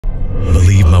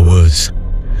Believe my words.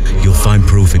 You'll find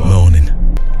proof in morning.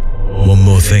 One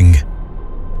more thing.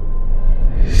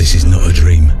 This is not a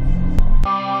dream.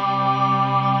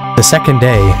 The second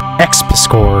day,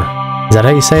 Expiscore. Is that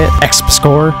how you say it?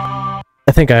 Expiscore?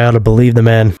 I think I ought to believe the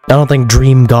man. I don't think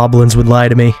dream goblins would lie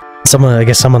to me. I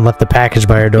guess someone left the package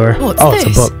by our door. What's oh, this?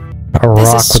 It's a book. A rock with a book.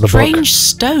 There's a strange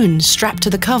stone strapped to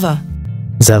the cover.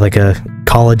 Is that like a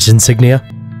college insignia?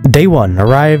 Day 1.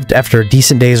 Arrived after a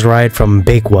decent day's ride from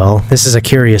Bakewell. This is a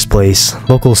curious place.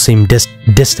 Locals seem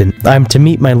distant. I'm to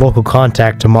meet my local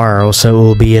contact tomorrow, so it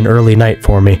will be an early night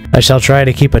for me. I shall try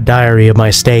to keep a diary of my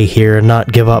stay here and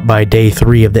not give up by day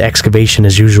 3 of the excavation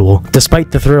as usual. Despite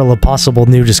the thrill of possible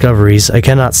new discoveries, I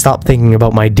cannot stop thinking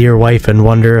about my dear wife and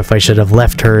wonder if I should have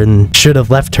left her in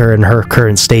her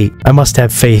current state. I must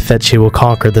have faith that she will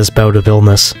conquer this bout of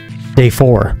illness. Day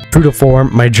 4. True to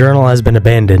form, my journal has been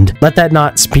abandoned. Let that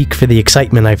not speak for the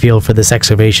excitement I feel for this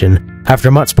excavation.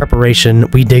 After much preparation,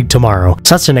 we dig tomorrow.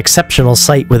 Such an exceptional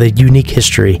site with a unique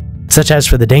history. Such as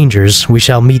for the dangers, we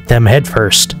shall meet them head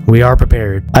first. We are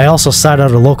prepared. I also sought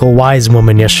out a local wise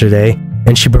woman yesterday,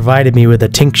 and she provided me with a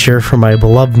tincture for my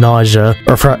beloved nausea,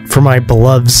 or for my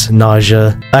beloved's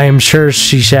nausea. I am sure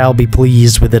she shall be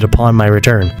pleased with it upon my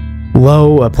return.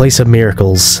 Lo, a place of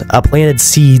miracles. A planted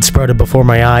seed sprouted before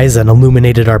my eyes and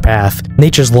illuminated our path.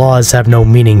 Nature's laws have no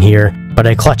meaning here, but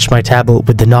I clutch my tablet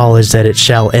with the knowledge that it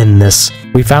shall end this.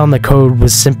 We found the code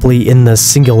was simply in the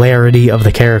singularity of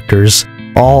the characters.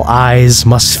 All eyes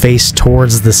must face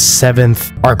towards the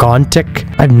 7th Argontic?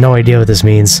 I have no idea what this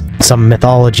means. Some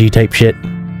mythology type shit.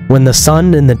 When the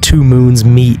sun and the 2 moons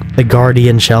meet, the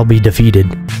guardian shall be defeated.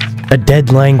 A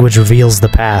dead language reveals the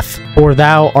path. For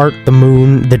thou art the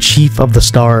moon, the chief of the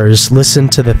stars. Listen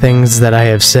to the things that I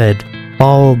have said.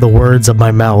 Follow the words of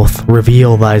my mouth.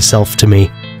 Reveal thyself to me.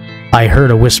 I heard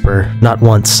a whisper, not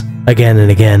once, again and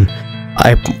again.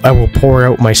 I will pour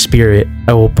out my spirit.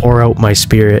 I will pour out my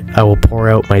spirit. I will pour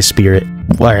out my spirit.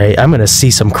 Alright, I'm gonna see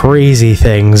some crazy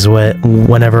things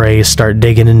whenever I start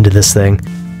digging into this thing.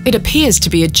 It appears to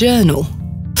be a journal,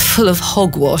 full of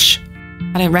hogwash.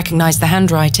 I don't recognize the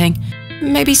handwriting.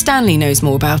 Maybe Stanley knows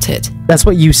more about it. That's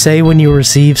what you say when you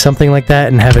receive something like that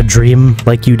and have a dream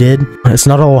like you did? It's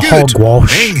not all hogwash.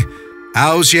 Morning.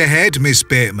 How's your head, Miss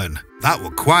Bateman? That were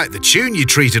quite the tune you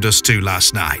treated us to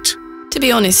last night. To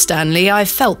be honest, Stanley, I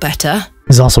felt better.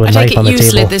 There's also a knife on the I take it you table.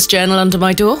 slid this journal under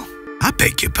my door? I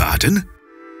beg your pardon?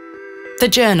 The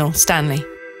journal, Stanley.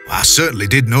 I certainly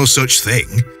did no such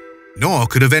thing. Nor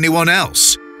could have anyone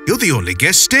else. You're the only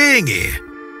guest staying here.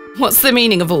 What's the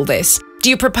meaning of all this? Do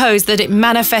you propose that it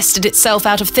manifested itself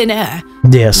out of thin air?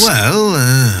 Yes.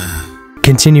 Well,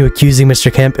 Continue accusing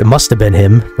Mr. Kemp. It must have been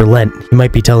him. Relent. He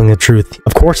might be telling the truth.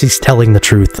 Of course he's telling the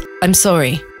truth. I'm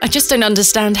sorry. I just don't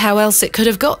understand how else it could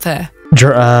have got there.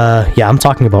 Yeah, I'm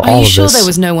talking about all of this. Are you sure there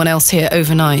was no one else here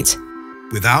overnight?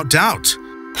 without doubt.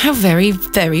 How very,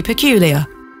 very peculiar.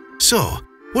 So,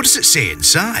 what does it say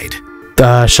inside?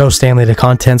 Show Stanley the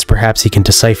contents, perhaps he can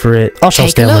decipher it. I'll show Take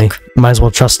a Stanley. look. Might as well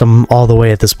trust him all the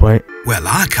way at this point. Well,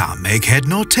 I can't make head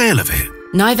nor tail of it.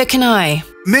 Neither can I.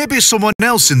 Maybe someone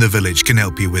else in the village can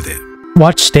help you with it.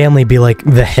 Watch Stanley be like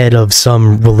the head of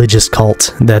some religious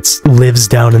cult that lives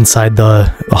down inside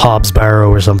the Hobbs Barrow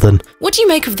or something. What do you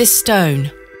make of this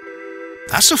stone?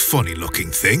 That's a funny looking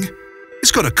thing.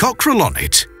 It's got a cockerel on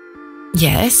it.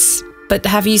 Yes, but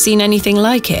have you seen anything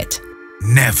like it?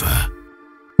 Never.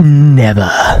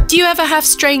 Never. Do you ever have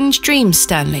strange dreams,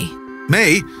 Stanley?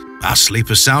 Me? I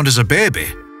sleep as sound as a baby.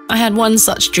 I had one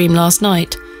such dream last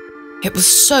night. It was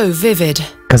so vivid.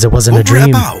 Because it wasn't What a dream. were it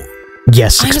about?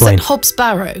 Yes, I was explain. at Hobbs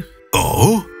Barrow,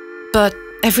 Oh? but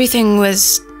everything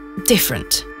was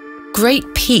different. Great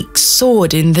peaks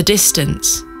soared in the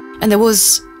distance, and there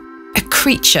was a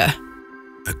creature.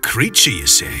 A creature, you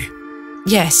say?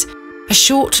 Yes, a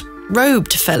short,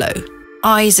 robed fellow,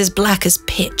 eyes as black as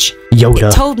pitch. Yoda.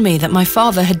 It told me that my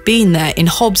father had been there in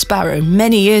Hobbs Barrow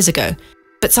many years ago,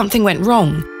 but something went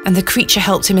wrong, and the creature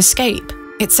helped him escape.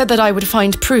 It said that I would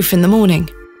find proof in the morning.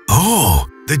 Oh,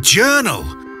 the journal.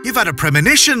 You've had a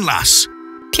premonition, lass.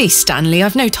 Please, Stanley,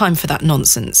 I've no time for that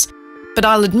nonsense. But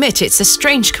I'll admit it's a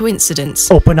strange coincidence.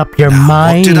 Open up your Now,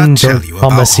 mind, what did I tell you about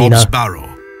Thomasina. Hobbs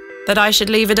Barrow? That I should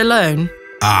leave it alone?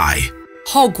 Aye.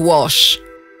 Hogwash.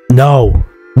 No.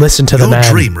 Listen to the Your man.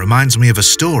 dream reminds me of a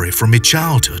story from my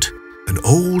childhood. An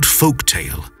old folk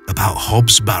tale about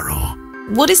Hobbs Barrow.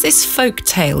 What is this folk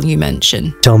tale you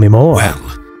mention? Tell me more. Well,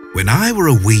 when I were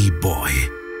a wee boy,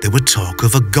 there were talk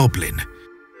of a goblin.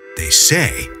 They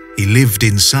say he lived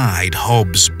inside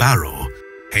Hobbs Barrow,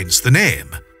 hence the name,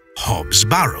 Hobbs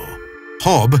Barrow.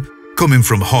 Hob Coming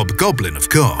from Hobgoblin, of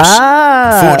course.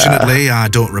 Ah! Unfortunately, I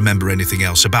don't remember anything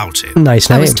else about it. Nice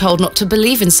name. I was told not to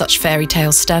believe in such fairy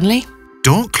tales, Stanley.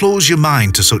 Don't close your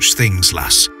mind to such things,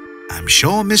 lass. I'm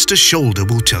sure Mr. Shoulder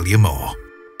will tell you more.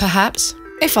 Perhaps,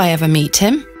 if I ever meet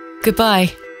him.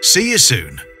 Goodbye. See you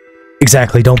soon.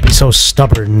 Exactly, don't be so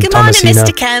stubborn, Good morning, Thomasina.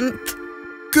 Mr. Kemp.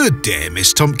 Good day,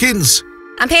 Miss Tompkins.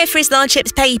 I'm here for his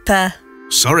lordship's paper.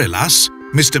 Sorry, lass.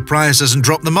 Mr. Price hasn't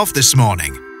dropped them off this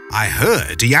morning. I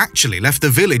heard he actually left the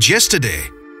village yesterday.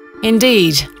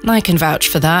 Indeed, I can vouch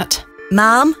for that.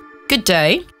 Ma'am? Good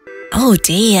day. Oh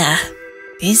dear.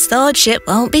 His lordship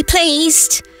won't be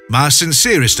pleased. My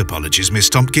sincerest apologies, Miss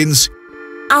Tompkins.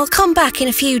 I'll come back in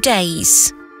a few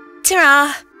days.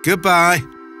 Ta-ra. Goodbye.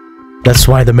 That's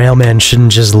why the mailman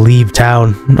shouldn't just leave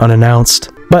town unannounced.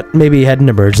 But maybe he had an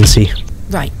emergency.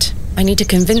 Right. I need to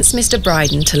convince Mr.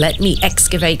 Bryden to let me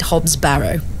excavate Hobbs'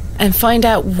 Barrow and find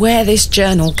out where this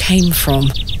journal came from.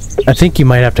 I think you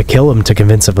might have to kill him to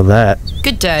convince him of that.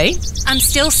 Good day. I'm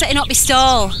still setting up my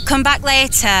stall. Come back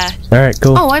later. Alright,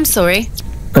 cool. Oh, I'm sorry.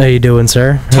 How you doing,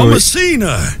 sir?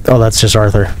 Thomasina! Oh, that's just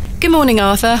Arthur. Good morning,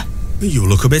 Arthur. You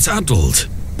look a bit addled.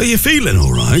 Are you feeling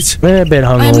all right? A bit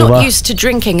I am not hungover. used to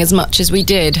drinking as much as we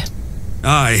did.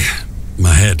 Aye,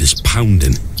 my head is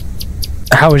pounding.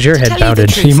 How was your head Tell you the pounded?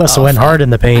 truth, You must have went Arthur, hard in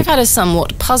the I've paint. had a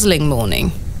somewhat puzzling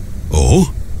morning.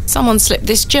 Oh? Someone slipped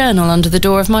this journal under the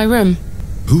door of my room.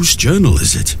 Whose journal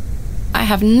is it? I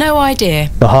have no idea.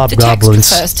 The The text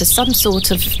hobgoblins. refers to some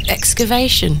sort of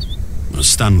excavation.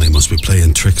 Stanley must be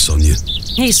playing tricks on you.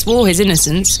 He swore his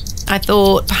innocence. I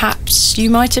thought perhaps you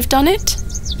might have done it?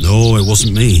 No, it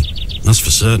wasn't me. That's for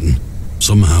certain.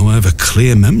 Somehow I have a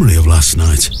clear memory of last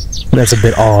night. That's a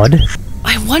bit odd.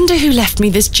 I wonder who left me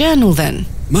this journal then.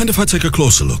 Mind if I take a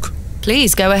closer look?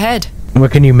 Please go ahead.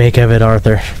 What can you make of it,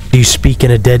 Arthur? Do you speak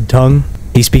in a dead tongue?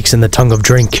 He speaks in the tongue of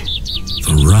drink.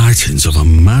 The writings of a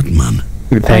madman.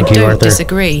 Thank you, Don't Arthur.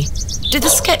 disagree. Do the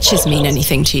sketches mean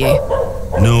anything to you?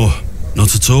 No,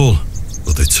 not at all.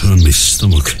 But they turn me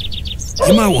stomach.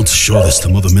 You might want to show this to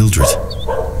Mother Mildred.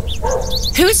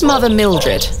 Who is Mother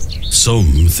Mildred?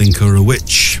 Some think her a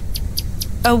witch.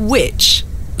 A witch?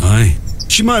 Aye.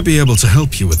 She might be able to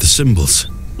help you with the symbols.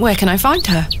 Where can I find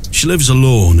her? She lives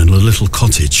alone in a little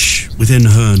cottage within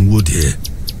Herne Wood here.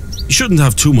 You shouldn't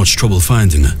have too much trouble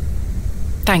finding her.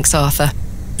 Thanks, Arthur.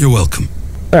 You're welcome.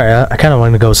 Alright, I kind of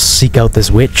want to go seek out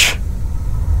this witch.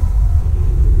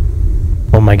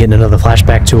 Oh, am I getting another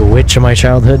flashback to a witch in my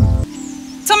childhood?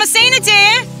 Thomasina,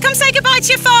 dear, come say goodbye to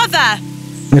your father.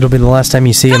 It'll be the last time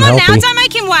you see him Come on healthy. now, don't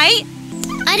make him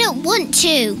wait. I don't want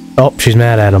to. Oh, she's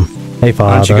mad at him. Hey,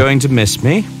 father. Aren't you going to miss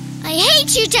me? I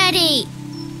hate you, Daddy.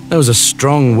 Those are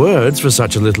strong words for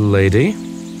such a little lady.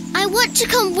 I want to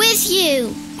come with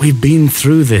you. We've been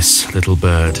through this, little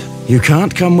bird. You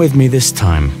can't come with me this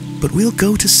time. But we'll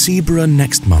go to Seaborough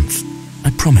next month. I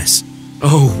promise.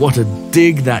 Oh, what a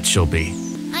dig that shall be.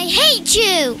 I hate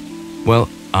you. Well,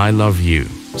 I love you.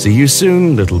 See you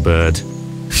soon, little bird.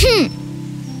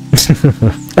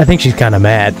 I think she's kind of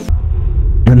mad.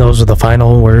 And those are the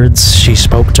final words she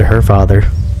spoke to her father.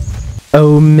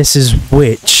 Oh, Mrs.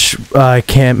 Witch, I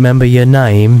can't remember your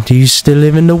name. Do you still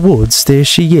live in the woods? There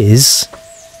she is.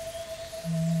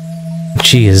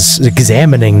 She is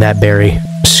examining that berry.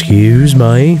 Excuse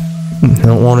me.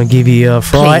 Don't want to give you a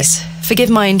fright. Please, forgive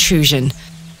my intrusion.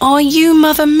 Are you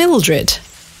Mother Mildred?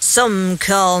 Some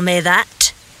call me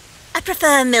that. I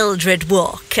prefer Mildred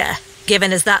Walker,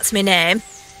 given as that's my name.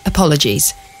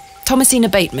 Apologies. Thomasina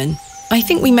Bateman. I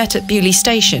think we met at Bewlay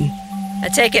Station. I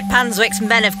take it Panswick's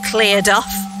men have cleared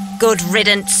off. Good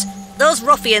riddance. Those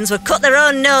ruffians would cut their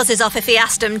own noses off if he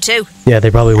asked them to. Yeah, they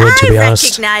probably would, to be honest. I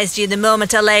recognised you the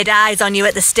moment I laid eyes on you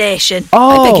at the station.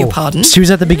 Oh, I beg your pardon? She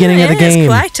was at the beginning of the game. It's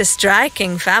quite a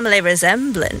striking family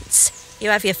resemblance. You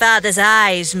have your father's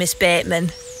eyes, Miss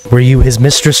Bateman. Were you his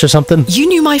mistress or something? You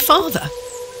knew my father.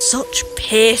 Such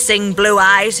piercing blue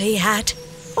eyes he had.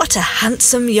 What a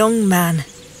handsome young man.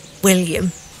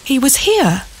 William. He was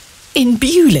here, in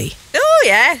Bewlay. Oh,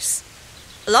 yes.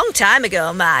 A long time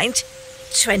ago, mind.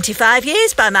 25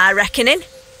 years by my reckoning.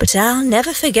 But I'll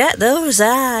never forget those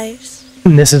eyes.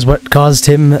 And this is what caused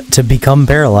him to become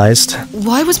paralyzed.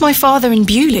 Why was my father in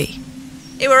Bewlay?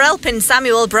 You were helping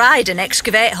Samuel Bryden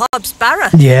excavate Hobbs' Barrow.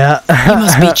 Yeah. You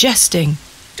must be jesting.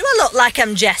 Do I look like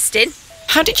I'm jesting?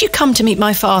 How did you come to meet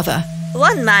my father?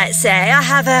 One might say I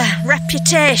have a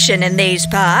reputation in these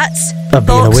parts. Of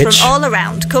being a Folks witch. from all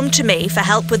around come to me for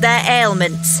help with their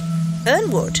ailments.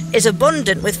 Hernwood is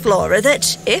abundant with flora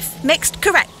that, if mixed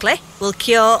correctly, will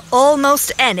cure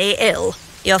almost any ill.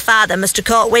 Your father must have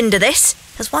caught wind of this,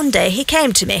 as one day he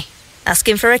came to me,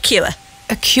 asking for a cure.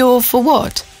 A cure for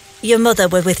what? Your mother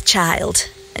were with child,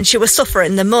 and she was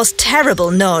suffering the most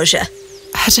terrible nausea.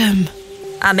 Adam.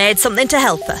 I made something to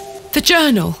help her. The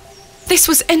journal. This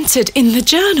was entered in the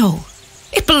journal.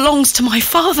 It belongs to my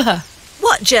father.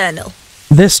 What journal?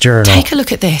 This journal. Take a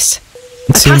look at this.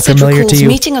 It seemed familiar to you.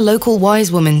 Meeting a local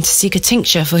wise woman to seek a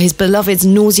tincture for his beloved's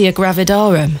nausea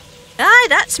gravidarum. Aye,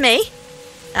 that's me.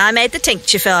 I made the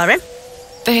tincture for him.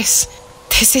 This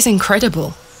is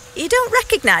incredible. You don't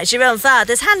recognise your own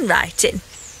father's handwriting?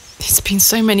 It's been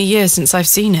so many years since I've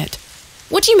seen it.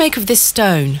 What do you make of this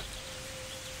stone?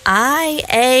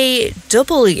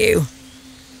 I-A-W.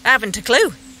 I haven't a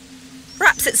clue.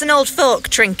 Perhaps it's an old folk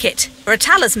trinket, or a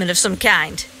talisman of some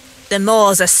kind. The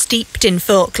moors are steeped in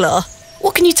folklore.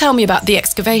 What can you tell me about the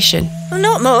excavation? Well,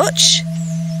 not much.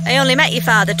 I only met your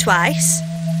father twice.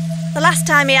 The last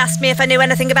time he asked me if I knew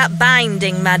anything about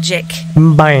binding magic.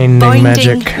 Binding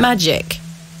magic. Magic.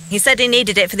 He said he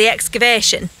needed it for the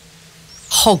excavation.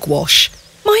 Hogwash.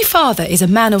 My father is a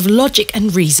man of logic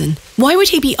and reason. Why would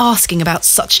he be asking about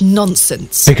such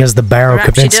nonsense? Because the Barrow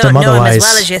Perhaps convinced you him don't know otherwise. him as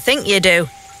well as you think you do.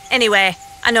 Anyway,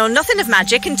 I know nothing of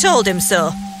magic and told him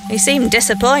so. He seemed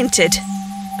disappointed.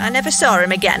 I never saw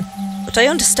him again, but I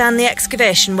understand the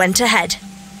excavation went ahead.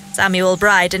 Samuel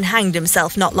Bryden hanged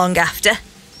himself not long after.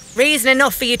 Reason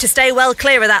enough for you to stay well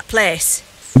clear of that place.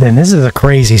 Then this is a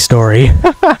crazy story.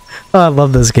 I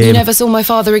love this game. You never saw my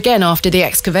father again after the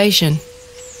excavation?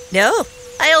 No,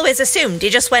 I always assumed he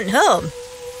just went home.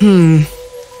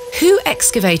 Who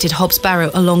excavated Hobbs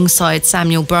Barrow alongside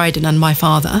Samuel Bryden and my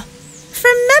father?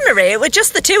 From memory, it were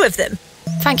just the two of them.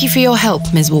 Thank you for your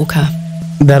help, Ms. Walker.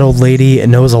 That old lady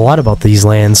knows a lot about these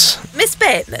lands. Miss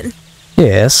Bateman?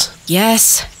 Yes.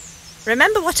 Yes.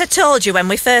 Remember what I told you when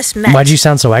we first met? Why'd you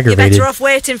sound so You're aggravated? better off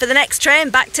waiting for the next train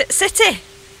back to the city.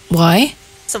 Why?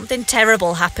 Something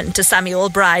terrible happened to Samuel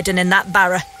Bryden in that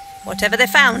Barrow. Whatever they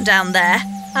found down there,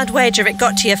 I'd wager it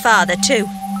got to your father too.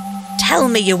 Tell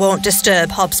me you won't disturb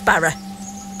Hobbs Barrow.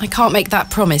 I can't make that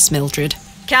promise, Mildred.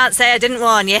 Can't say I didn't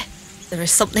warn you. There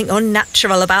is something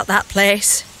unnatural about that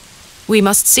place. We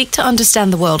must seek to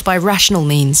understand the world by rational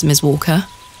means, Ms. Walker.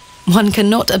 One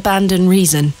cannot abandon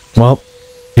reason. Well,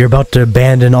 you're about to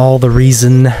abandon all the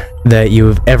reason that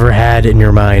you've ever had in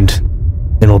your mind,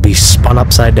 and will be spun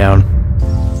upside down.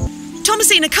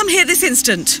 Thomasina, come here this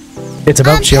instant. It's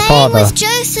about your father. I'm playing with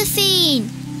Josephine.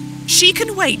 She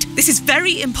can wait. This is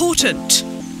very important.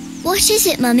 What is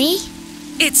it, Mummy?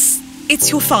 It's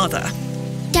your father.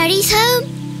 Daddy's home?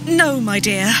 No, my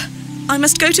dear. I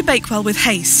must go to Bakewell with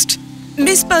haste.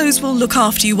 Miss Bowes will look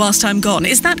after you whilst I'm gone.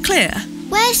 Is that clear?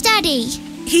 Where's Daddy?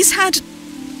 He's had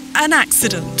an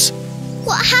accident.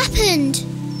 What happened?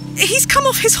 He's come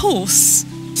off his horse.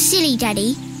 Silly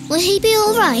Daddy. Will he be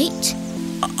all right?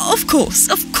 Of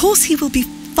course he will be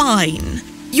fine.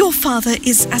 Your father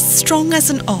is as strong as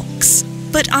an ox,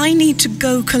 but I need to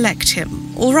go collect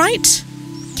him, all right?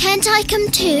 Can't I come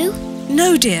too?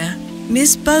 No, dear.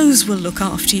 Miss Bowes will look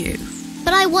after you.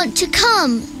 But I want to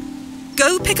come.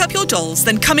 Go pick up your dolls,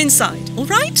 then come inside, all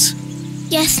right?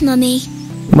 Yes, Mummy.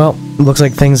 Well, looks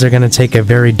like things are going to take a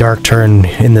very dark turn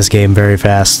in this game very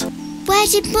fast. Where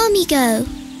did Mummy go?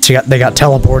 They got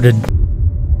teleported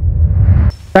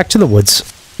back to the woods.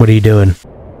 What are you doing?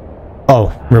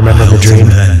 Oh, remember the dream?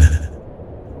 Then,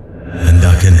 and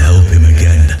I can help him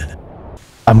again.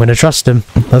 I'm gonna trust him.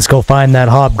 Let's go find that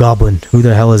hobgoblin. Who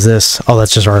the hell is this? Oh,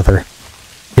 that's just Arthur.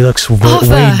 He looks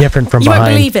way different from behind. You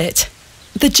won't believe it.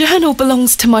 The journal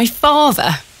belongs to my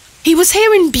father. He was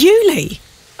here in Bewlay.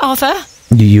 Arthur?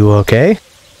 You okay?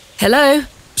 Hello?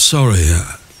 Sorry,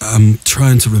 I'm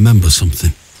trying to remember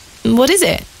something. What is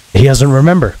it? He doesn't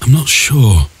remember. I'm not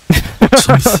sure.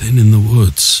 Something in the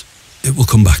woods. It will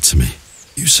come back to me.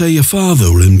 You say your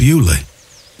father were in Bewlay?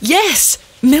 Yes.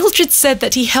 Mildred said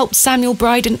that he helped Samuel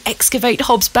Bryden excavate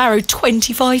Hobbs Barrow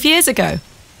 25 years ago.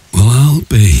 Well, I'll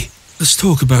be. Let's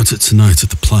talk about it tonight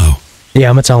at the plough. Yeah,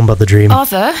 I'm gonna tell him about the dream.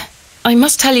 Arthur, I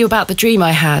must tell you about the dream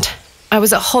I had. I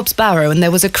was at Hobbs Barrow and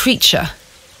there was a creature.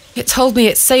 It told me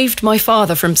it saved my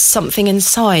father from something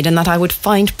inside and that I would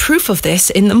find proof of this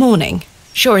in the morning.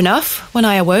 Sure enough, when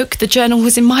I awoke, the journal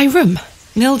was in my room.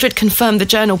 Mildred confirmed the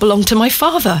journal belonged to my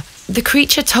father. The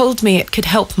creature told me it could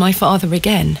help my father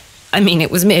again. I mean,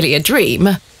 it was merely a dream.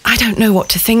 I don't know what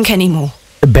to think anymore.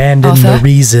 Abandon Arthur? the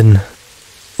reason.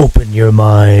 Open your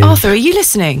mind. Arthur, are you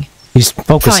listening? He's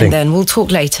focusing. Fine then, we'll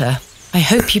talk later. I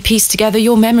hope you piece together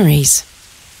your memories.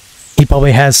 He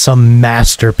probably has some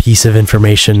masterpiece of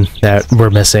information that we're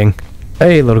missing.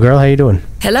 Hey, little girl, how you doing?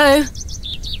 Hello?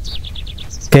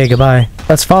 Okay, goodbye.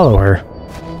 Let's follow her.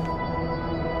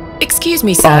 Excuse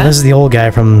me, sir. Oh, this is the old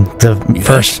guy from the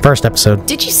first episode.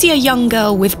 Did you see a young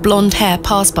girl with blonde hair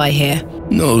pass by here?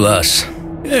 No, lass.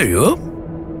 There you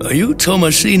are. Are you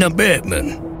Thomasina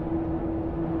Bateman?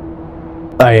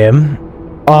 I am.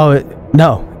 Oh,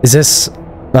 no. Is this,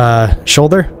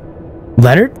 Shoulder?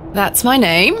 Leonard? That's my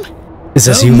name. Is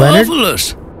this you, Leonard?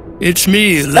 Marvelous. It's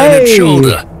me, Leonard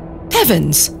Shoulder.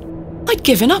 Heavens! I'd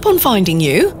given up on finding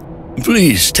you.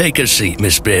 Please take a seat,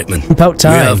 Miss Bateman. About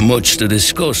time. We have much to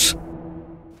discuss.